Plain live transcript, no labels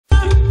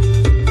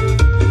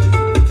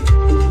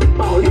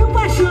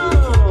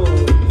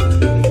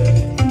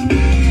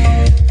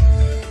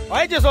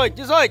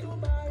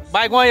18.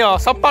 Baygon aí, ó.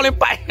 Só Paulinho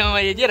Paixão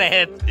aí,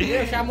 direto.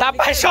 Tá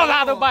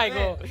apaixonado o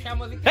Baygon.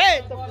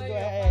 Eita,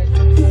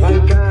 vai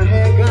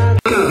carregar.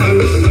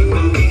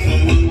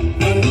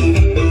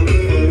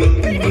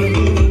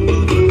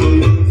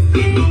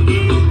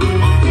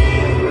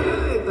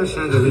 Eita,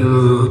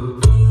 Xangazinho.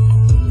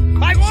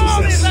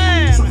 Baygon,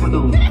 Zé!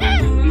 Safadão.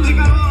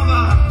 Música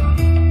nova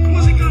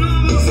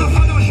do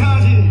Safadão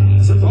Jade.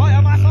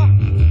 Olha, massa.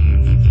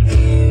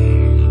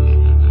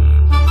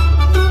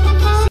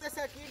 Esse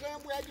aqui ganha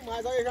mulher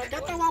demais. Olha, já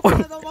quer tomar o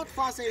paredão, voto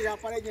fácil aí já,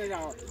 paredinha já,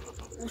 ó.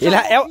 Ele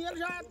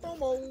já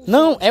tomou um.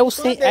 Não, é o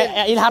 100.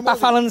 Ele já tá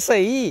falando isso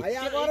aí.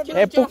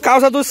 É por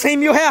causa dos 100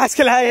 mil reais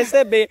que ele vai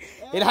receber.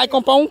 Ele vai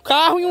comprar um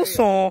carro e um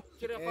som.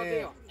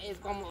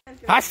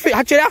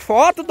 Já tirei a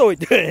foto,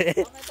 doido.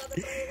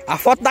 A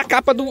foto da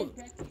capa do.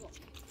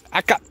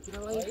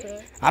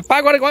 Rapaz,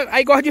 agora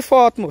aí gosta de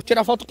foto, mano.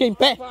 Tira a foto aqui em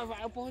pé.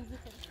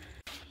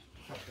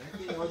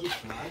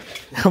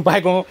 O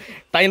Baygon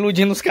tá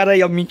iludindo os caras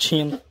aí, ó,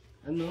 mentindo.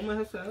 Não,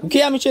 mas é sério. O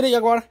que é a mentira aí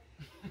agora?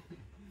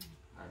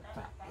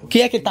 O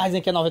que é que tá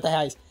dizendo que é 90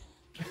 reais?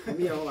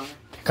 Caminhão lá.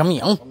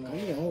 Caminhão?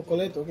 Caminhão, o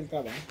coletor que ele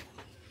trabalha.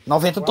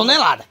 90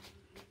 toneladas.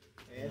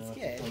 Esse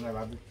que é.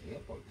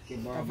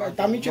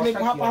 Tá mentindo aí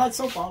com o rapaz lá de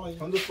São Paulo aí.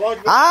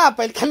 Ah,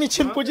 rapaz, ele tá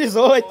mentindo por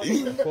 18.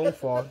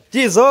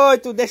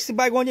 18, deixa esse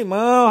Baygon de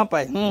mão,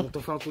 rapaz. Não tô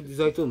falando com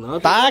 18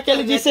 não. Tá, que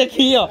ele disse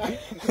aqui, ó.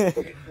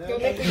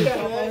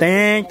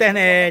 Tem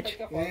internet.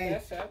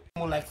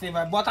 Moleque, você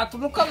vai botar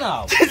tudo no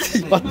canal.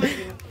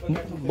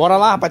 Bora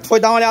lá, rapaz. Tu foi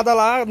dar uma olhada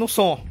lá no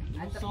som.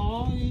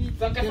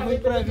 Só quer fazer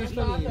imprevisto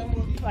ali.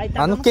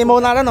 Ah, não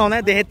queimou nada não,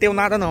 né? Derreteu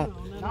nada não.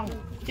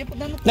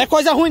 Não é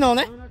coisa ruim não,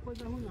 né? Não é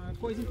coisa ruim não, é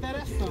coisa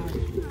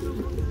interessante.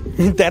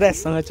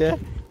 Interessante, é. Eu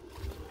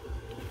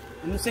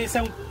não sei se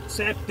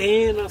é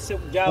pena, se é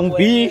um diabo. Um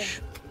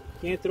bicho.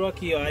 Que entrou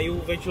aqui, ó. Aí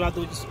o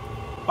ventilador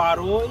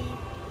parou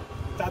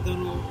e tá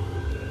dando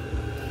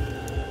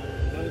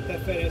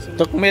interferência.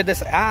 Tô com medo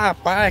dessa. Ah,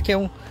 rapaz, aqui é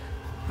um.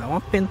 É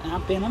uma pena. É uma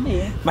pena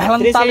mesmo. Mas ela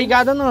não tá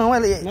ligada não.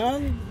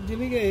 Não,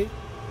 desliguei.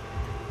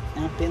 É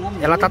uma pena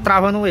mesmo. Ela tá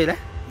travando ele, é?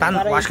 Tá,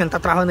 eu acho que não tá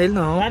travando ele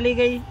não. Ah,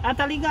 liga aí. Ah,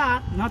 tá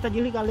ligado. Não, tá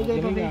desligado. Liga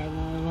aí pra ver.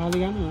 Não vai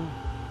ligar não.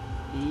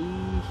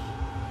 Ixi.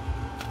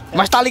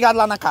 Mas tá ligado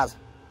lá na casa.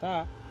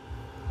 Tá.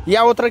 E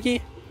a outra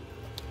aqui?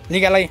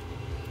 Liga ela aí.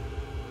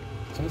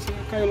 Só se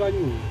caiu lá de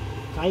novo.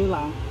 Caiu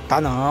lá. Tá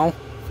não.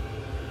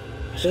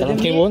 Acho que ela não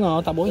queimou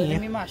não, tá Eu boinha.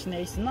 me macho, não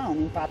é isso não.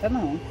 Não empata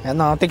não. É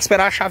não, tem que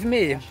esperar a chave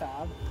mesmo.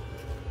 Chave.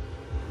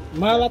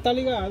 Mas ela tá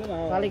ligada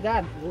lá. Tá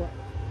ligado?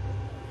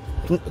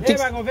 Ei,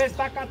 Baygon, vê se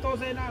tá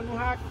 14 aí no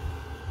rack.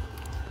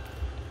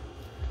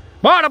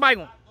 Bora,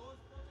 Baygon!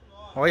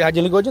 Olha, já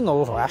desligou de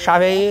novo. A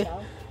chave aí.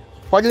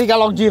 Pode ligar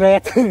logo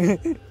direto.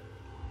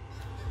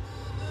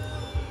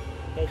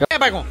 É,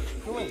 Baygon?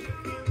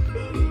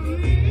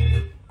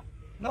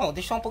 Não,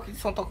 deixa um pouquinho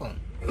de som tocando.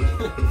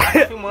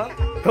 Tá filmando?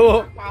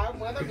 Tô.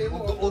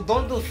 O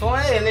dono do som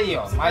é ele aí,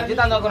 ó. Mas de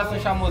da inauguração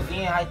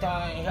Charmozinho, aí tem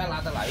uma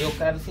gelada lá. Eu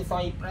quero esse som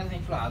aí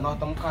presente lá. Nós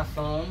estamos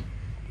caçando.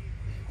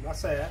 Dá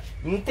certo.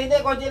 Não tem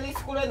negócio de ele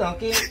escolher não.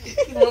 Que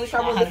manda o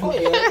Charmozinho foi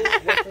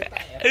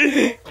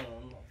ele.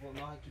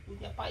 Nós aqui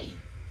podia pra ir.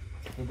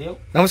 Entendeu?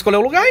 Vamos escolher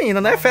o lugar ainda,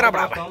 né, fera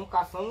brava? Estamos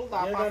caçando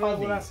lugar pra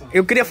fazer.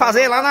 Eu queria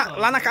fazer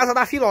lá na casa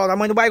da Filó, da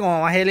mãe do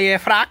Baygon, mas ele é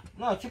fraco.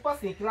 Não, tipo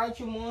assim, que lá em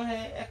Timon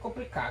é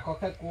complicado,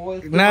 qualquer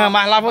coisa. Não,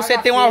 mas lá você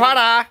tem um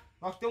alvará.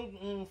 Nós temos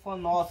um fã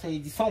nosso aí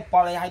de São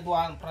Paulo, aí vai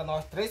doar pra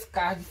nós 3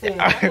 carros de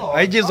cereja.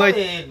 Olha 18,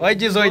 olha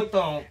 18.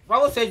 Então, pra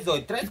você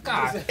 18, 3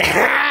 carros.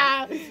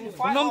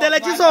 O nome dele é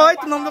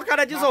 18, o nome do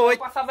cara é 18.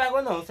 Não passa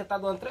vergonha não, você tá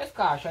doando 3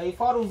 caixas. Aí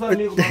fora os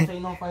amigos nossos aí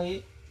não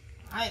faz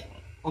aí.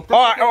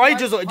 Olha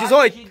 18.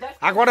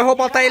 Agora eu vou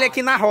botar ele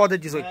aqui na roda,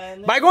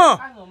 18. Baygon,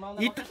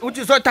 e o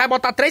 18 vai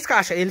botar 3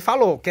 caixas. Ele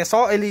falou que é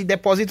só ele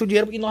deposita o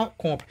dinheiro e nós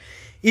compra.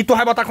 E tu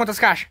vai botar quantas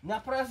caixas? Minha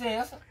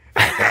presença.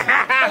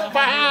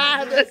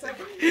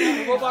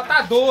 Eu vou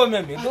botar 2, meu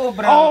amigo. 2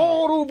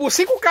 brancos. Urubu,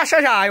 5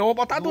 caixas já. Eu vou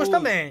botar 2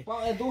 também.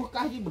 É 2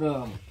 carros de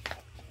Brahma.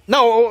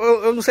 Não,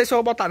 eu não sei se eu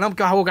vou botar não,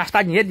 porque eu vou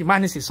gastar dinheiro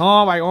demais nesse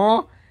som,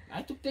 Baygon.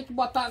 Aí tu tem que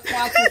botar 4,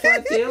 o som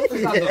é teu,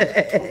 tu tá doido.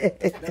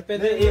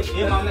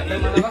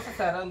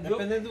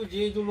 Dependendo do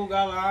dia e do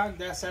lugar lá,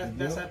 der certo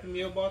pra mim,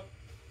 eu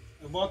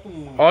boto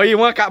uma. Olha,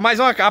 mais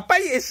uma capa.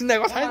 Rapaz, esse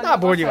negócio aí tá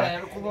bom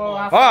demais.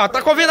 Ó,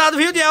 tá convidado,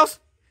 viu, Deus?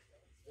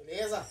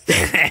 Beleza?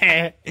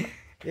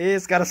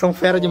 Esses caras são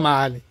fera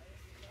demais.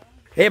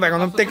 Ei, Baygon,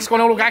 não tem que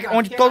escolher um lugar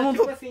onde todo mundo...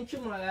 Tipo assim,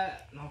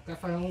 não quer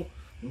fazer um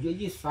dia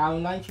de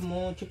sábado lá em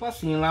Timon, tipo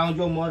assim, lá onde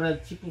eu moro é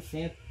tipo o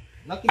centro.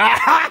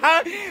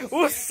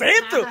 O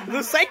centro?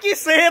 Não sei que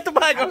centro,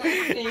 Baygon.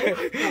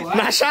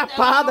 Na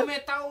Chapada.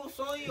 Aumentar o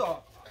som aí, ó.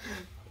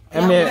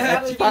 É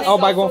mesmo. Ó, o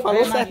Baygon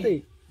falou certo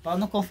aí. Eu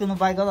não confio no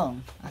Baygon não.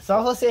 É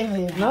só vocês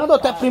mesmo. Não,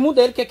 doutor, é primo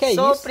dele, que é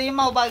Sou isso? primo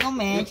ao Baygon Eu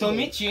mente. tô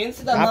mentindo,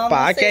 cidadão.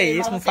 Rapaz, que é sei,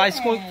 isso? mas Não você faz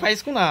tem.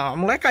 isso com não. A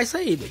mulher cai isso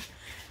aí, doido.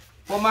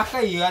 Pô, marca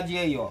aí, a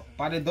dia aí, ó.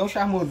 Paredão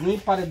Charmozinho e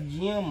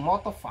paredinha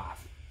moto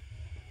fácil.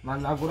 Na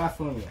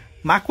inauguração aí, ó.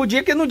 Marca o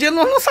dia, que no dia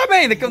nós não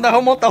sabemos ainda, que não dá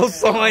pra montar o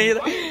som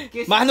ainda.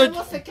 Porque Mas se no...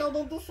 você que é o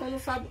dono do som, não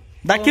sabe.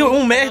 Daqui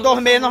um mês, 2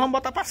 meses, nós vamos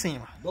botar pra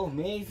cima. 2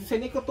 meses? Não sei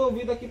nem que eu tô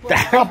ouvindo aqui.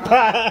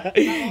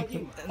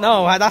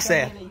 Não, vai dar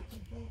certo.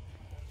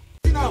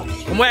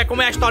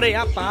 Como é a história aí?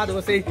 Rapaz,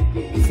 vocês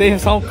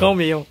são um cão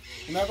mesmo.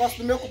 O negócio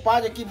do meu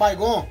compadre aqui,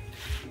 baygon,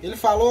 ele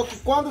falou que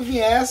quando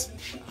viesse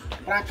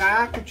pra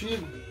cá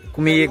contigo,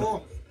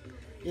 comigo,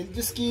 ele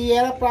disse que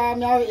era pra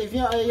ele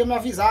ia me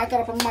avisar que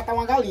era pra me matar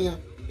uma galinha.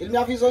 Ele me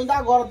avisou ainda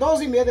agora,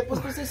 12h30, depois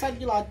que vocês saíram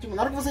de lá. Tipo,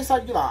 na hora que vocês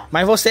saíram de lá.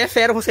 Mas você é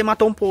fera, você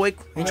matou um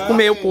porco. A gente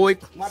comeu o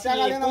porco. Sim,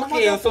 porque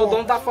eu sou o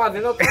dono da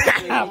fazenda, eu tô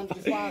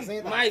Mas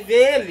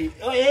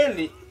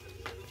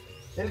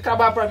ele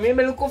trabalha pra mim, mas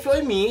ele não confiou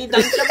em mim.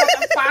 Daí ele quer botar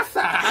pra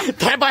passar.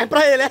 Trabalha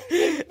pra ele, é?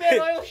 Ele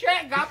esperou eu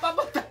chegar pra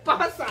botar pra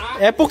passar.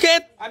 É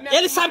porque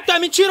ele sabe que tu é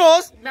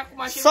mentiroso.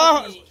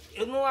 Só...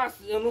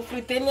 Eu não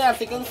fritei nem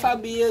assim, que eu não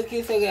sabia que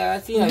isso era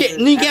assim.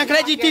 Ninguém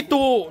acredita em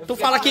tu. Tu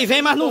fala que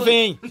vem, mas não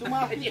vem. Se o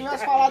Marquinhos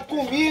tivesse falado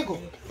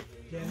comigo,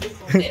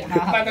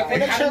 quando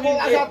ele chegou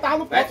lá já tava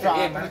no ponto já.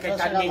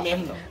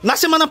 Na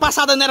semana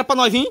passada não era pra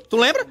nós vir, tu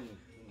lembra?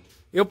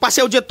 Eu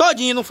passei o dia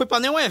todinho, não fui pra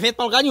nenhum evento,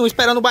 pra lugar nenhum,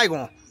 esperando o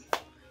baygon.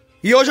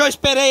 E hoje eu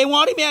esperei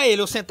 1h30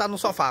 ele, eu sentado no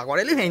sofá.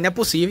 Agora ele vem, não é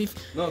possível.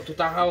 Não, tu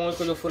tava onde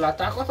quando eu fui lá?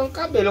 Tava cortando o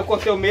cabelo. Eu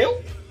cortei o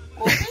meu?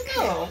 Cortei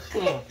não,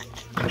 pô.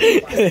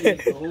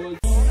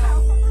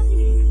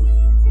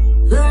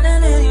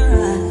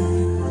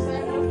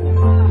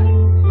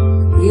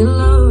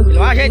 Ele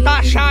vai ajeitar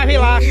a chave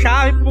lá,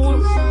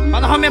 pra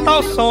nós aumentar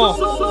o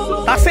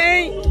som. Tá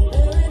sem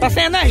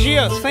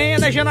energia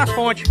nas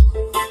fontes.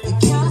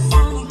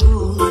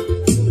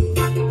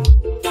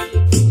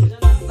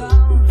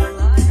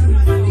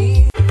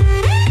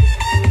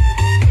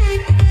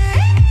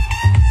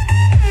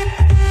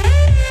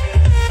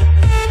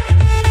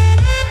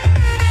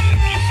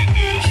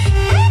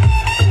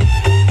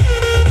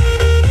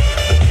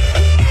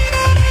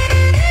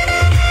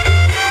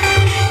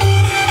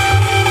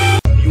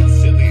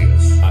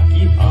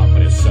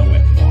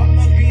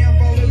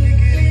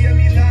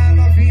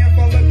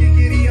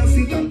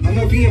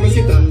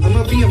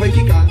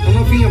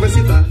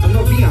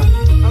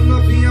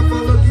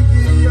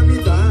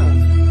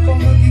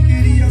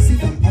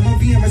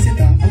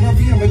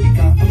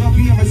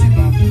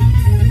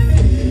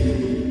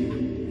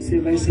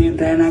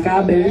 Sentar na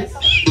cabeça.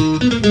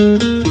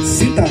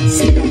 Senta,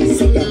 senta,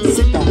 senta,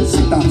 senta,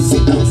 senta,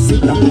 senta,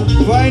 senta.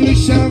 Vai no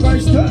chão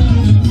gostoso.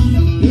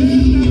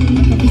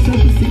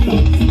 Senta,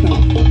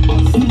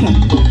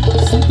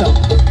 senta, senta,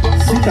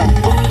 senta.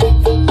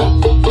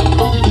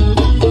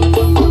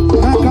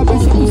 Na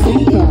cabeça do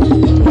senta.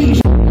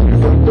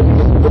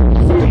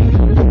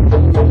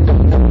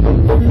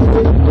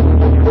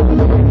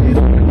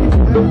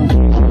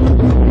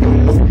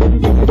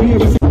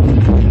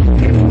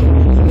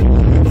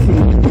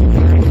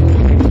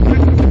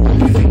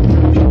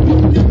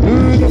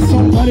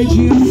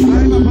 Paredinha,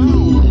 sai na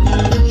mão.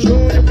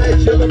 Júnior, vai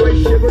chega, vai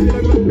chega, vai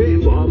bem.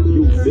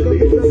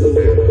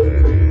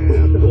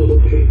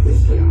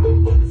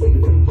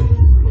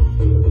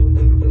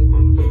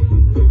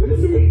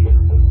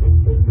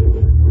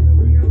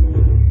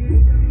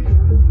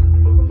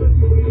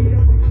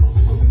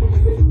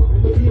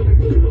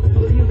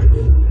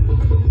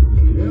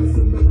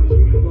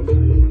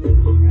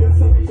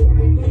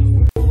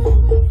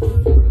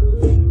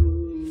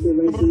 Você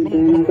vai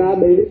sentar na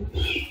cabeça.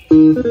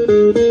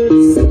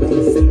 Senta,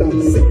 senta,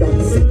 senta,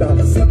 senta,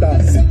 senta,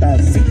 senta,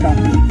 senta.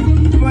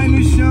 Vai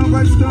no chão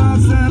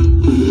gostosa.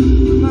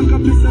 Na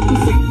cabeça do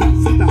senta,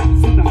 senta,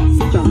 senta,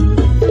 senta.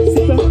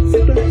 Senta,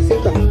 senta,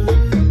 senta.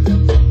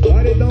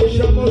 Paredão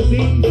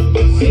chamozinho.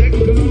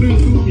 Chegando no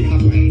YouTube,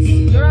 rapaz.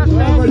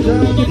 Nova já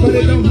de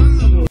paredão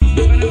ramo.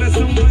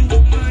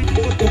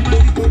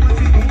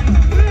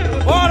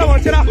 Bora,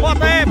 vamos tirar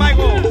foto aí,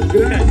 baygon.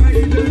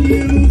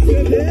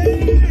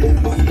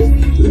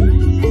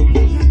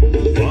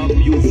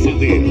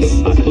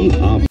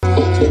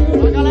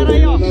 A galera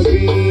aí, ó.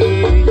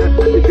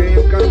 Tem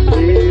o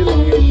cabelo.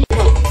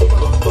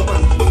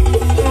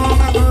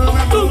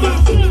 Toma.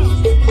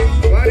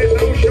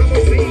 Paredão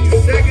chamozinho,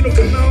 segue no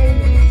canal.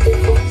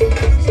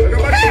 Joga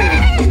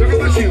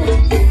baixinho.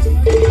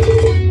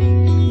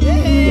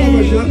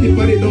 Nova Jata e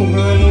Paredão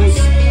Ramos.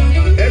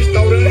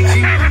 Restaurante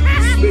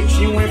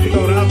Espetinho F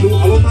Dourado.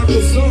 Alô,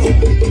 Marcos Som.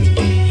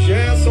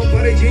 Gerson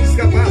Paredinha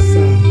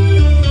Escapaça.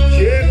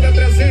 Diego da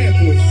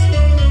 300.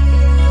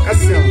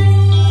 Assim, ó.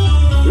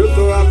 Eu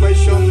tô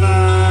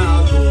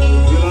apaixonado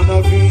pela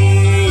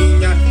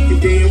novinha que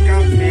tem o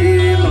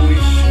cabelo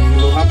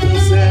estilo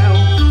Rapunzel.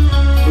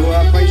 Tô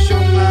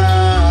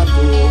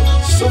apaixonado,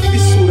 sou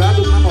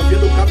fissurado na novinha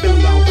do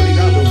cabelão, tá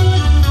ligado?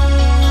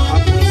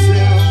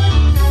 Rapunzel.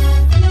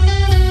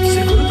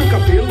 Segura teu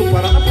cabelo,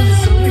 para na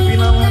posição,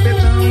 empina no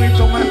rabetão e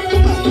toma.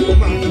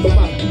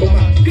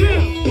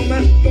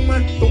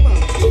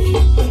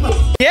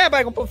 Que é,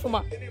 baygon, pra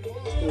fumar?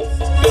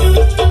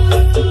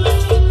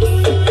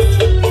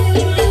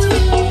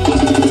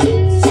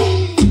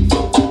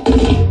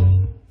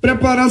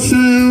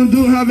 Preparação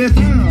do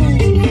rabetão.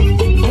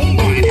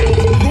 Vambora.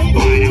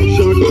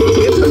 Joga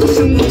a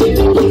cabeça no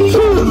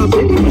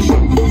chão.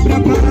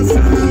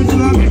 Preparação do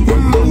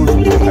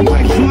rabetão.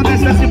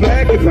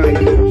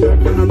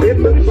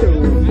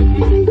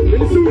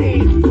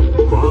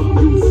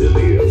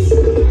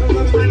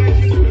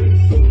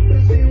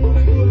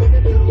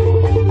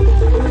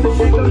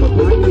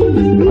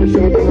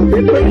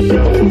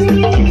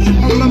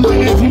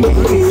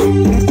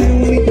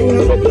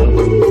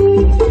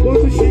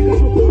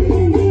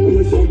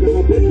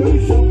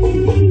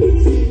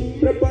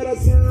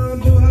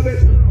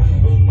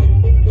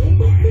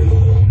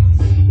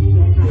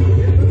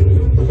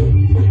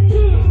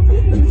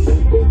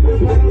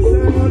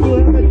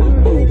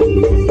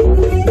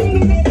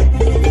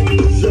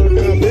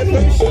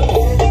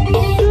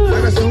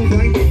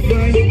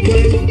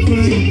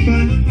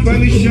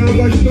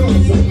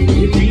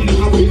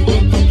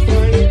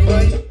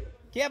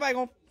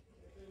 Baygon.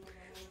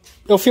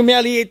 Eu filmei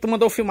ali, tu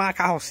mandou filmar a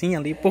carrocinha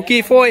ali.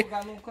 Porque foi. O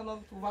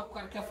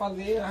cara quer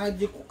fazer a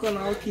dica com o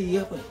canal aqui,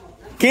 rapaz.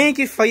 Quem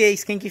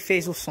que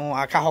fez o som,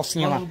 a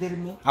carrocinha lá?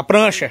 A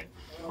prancha?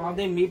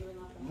 Claudemir,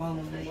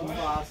 mano,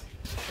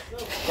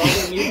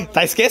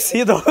 Tá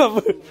esquecido.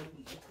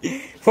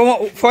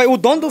 Foi o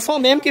dono do som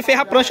mesmo que fez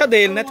a prancha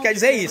dele, né? Tu quer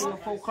dizer isso?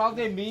 Foi o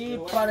Claudemir,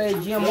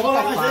 paredinha,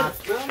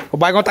 parte. O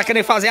Baygon tá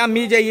querendo fazer a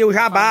mídia aí, o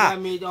jabá.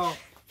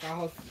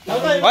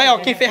 Olha, ó,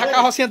 quem fez a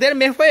carrocinha dele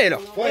mesmo foi ele, ó.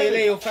 Foi ele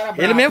aí, o cara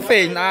bravo. Ele mesmo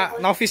fez,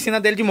 na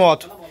oficina dele de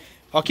moto.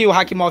 Ó aqui o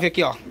rack móvel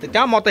aqui, ó.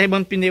 Tem uma moto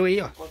arrebando pneu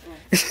aí, ó.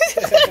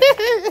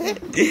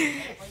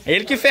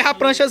 Ele que fez a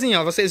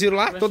pranchazinha, ó. Vocês viram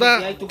lá?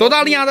 Toda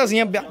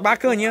alinhadazinha,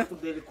 bacaninha.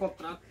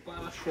 Contrato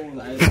para show,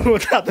 né?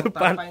 Contrato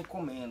para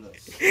encomenda.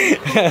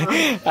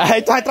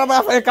 Aí tu vai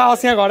trabalhar fazer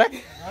carrocinha agora, né?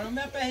 Eu não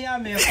me aperrear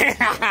mesmo.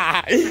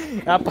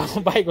 Rapaz, o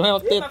Baygon é o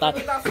tetado.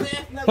 Vai dar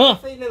certo,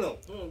 negócio aí, não.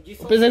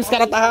 Eu pensei que os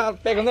caras estavam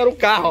pegando era o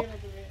carro, ó.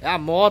 É a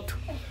moto.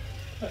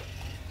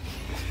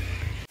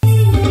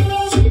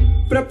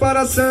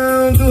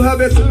 Preparação do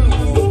rabetão.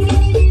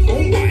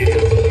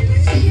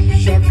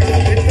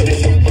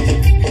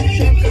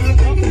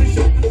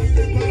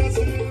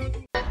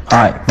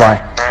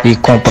 Vai e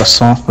compra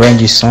som,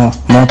 vende som,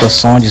 monta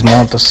som,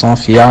 desmonta som,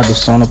 fiado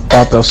som no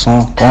papel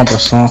som, compra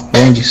som,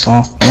 vende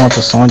som,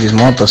 monta som,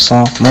 desmonta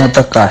som,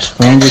 monta caixa,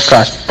 vende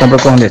caixa, compra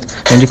corneta,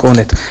 vende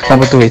corneta,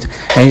 compra Twitter,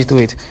 vende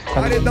Twitter.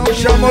 Paredão,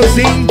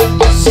 chamozinho,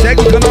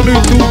 segue o canal no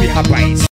YouTube, rapaz.